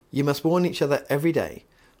You must warn each other every day,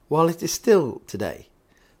 while it is still today,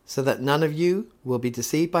 so that none of you will be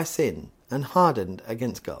deceived by sin and hardened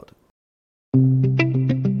against God.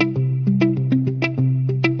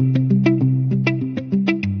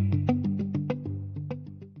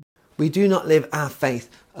 We do not live our faith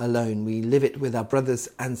alone. We live it with our brothers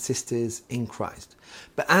and sisters in Christ.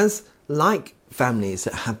 But as like families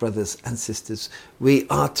that have brothers and sisters, we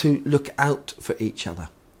are to look out for each other.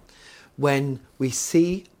 When we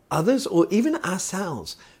see others or even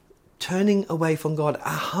ourselves turning away from God,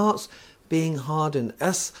 our hearts being hardened,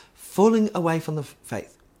 us falling away from the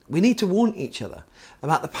faith, we need to warn each other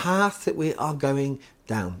about the path that we are going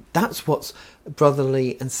down. That's what's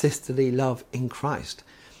brotherly and sisterly love in Christ.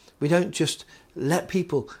 We don't just let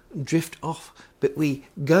people drift off, but we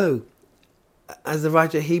go, as the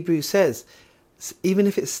writer of Hebrews says, even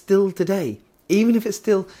if it's still today, even if it's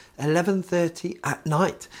still 11:30 at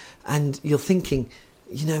night, and you're thinking,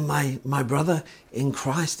 you know, my brother in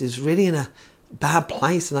Christ is really in a bad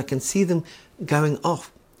place and I can see them going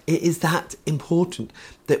off. It is that important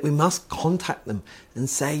that we must contact them and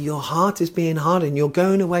say, your heart is being hardened, you're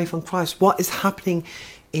going away from Christ. What is happening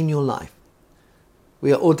in your life?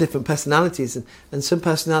 We are all different personalities, and some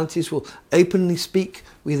personalities will openly speak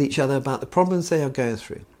with each other about the problems they are going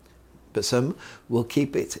through. But some will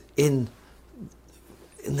keep it in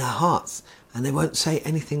their hearts and they won't say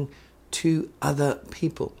anything to other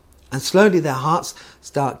people. And slowly their hearts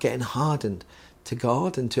start getting hardened to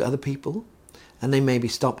God and to other people. And they maybe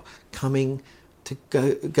stop coming to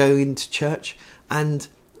go into church, and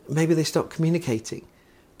maybe they stop communicating.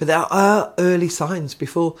 But there are early signs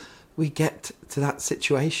before we get to that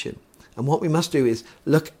situation. And what we must do is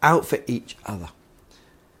look out for each other.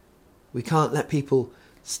 We can't let people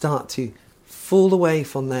start to fall away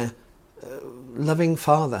from their loving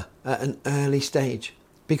Father at an early stage.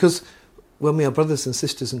 Because when we are brothers and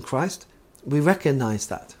sisters in Christ, we recognise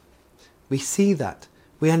that. We see that.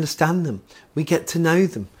 We understand them. We get to know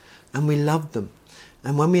them. And we love them.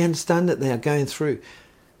 And when we understand that they are going through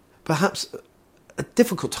perhaps a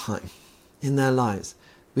difficult time in their lives,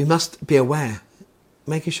 we must be aware,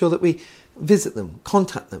 making sure that we visit them,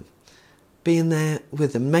 contact them, being there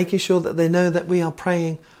with them, making sure that they know that we are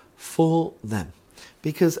praying for them.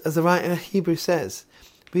 Because as the writer of Hebrews says,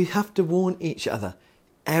 we have to warn each other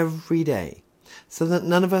every day so that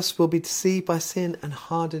none of us will be deceived by sin and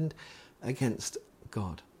hardened against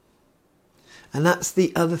God. And that's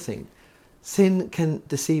the other thing. Sin can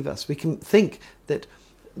deceive us. We can think that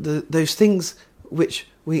those things which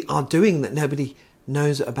we are doing that nobody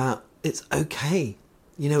knows about, it's okay.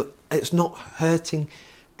 You know, it's not hurting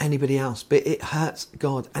anybody else, but it hurts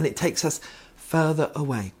God and it takes us further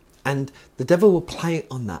away. And the devil will play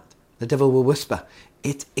on that. The devil will whisper,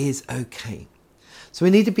 it is okay. So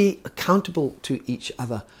we need to be accountable to each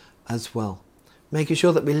other as well, making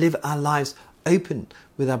sure that we live our lives open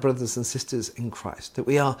with our brothers and sisters in Christ, that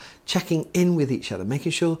we are checking in with each other,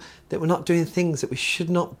 making sure that we're not doing things that we should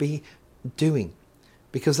not be doing,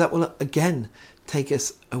 because that will again take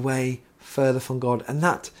us away further from God, and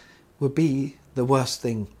that would be the worst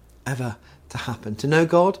thing ever to happen, to know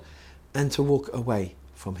God and to walk away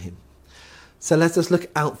from him. So let us look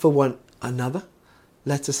out for one another.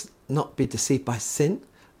 Let us not be deceived by sin.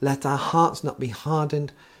 Let our hearts not be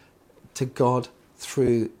hardened to God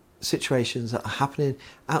through situations that are happening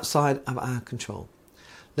outside of our control.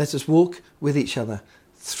 Let us walk with each other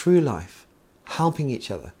through life, helping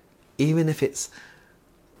each other, even if it's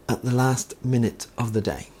at the last minute of the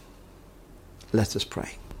day. Let us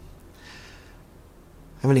pray.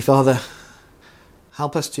 Heavenly Father,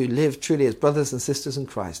 help us to live truly as brothers and sisters in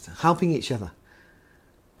Christ, helping each other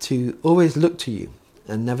to always look to you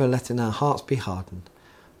and never letting our hearts be hardened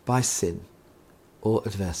by sin or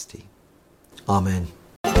adversity. Amen.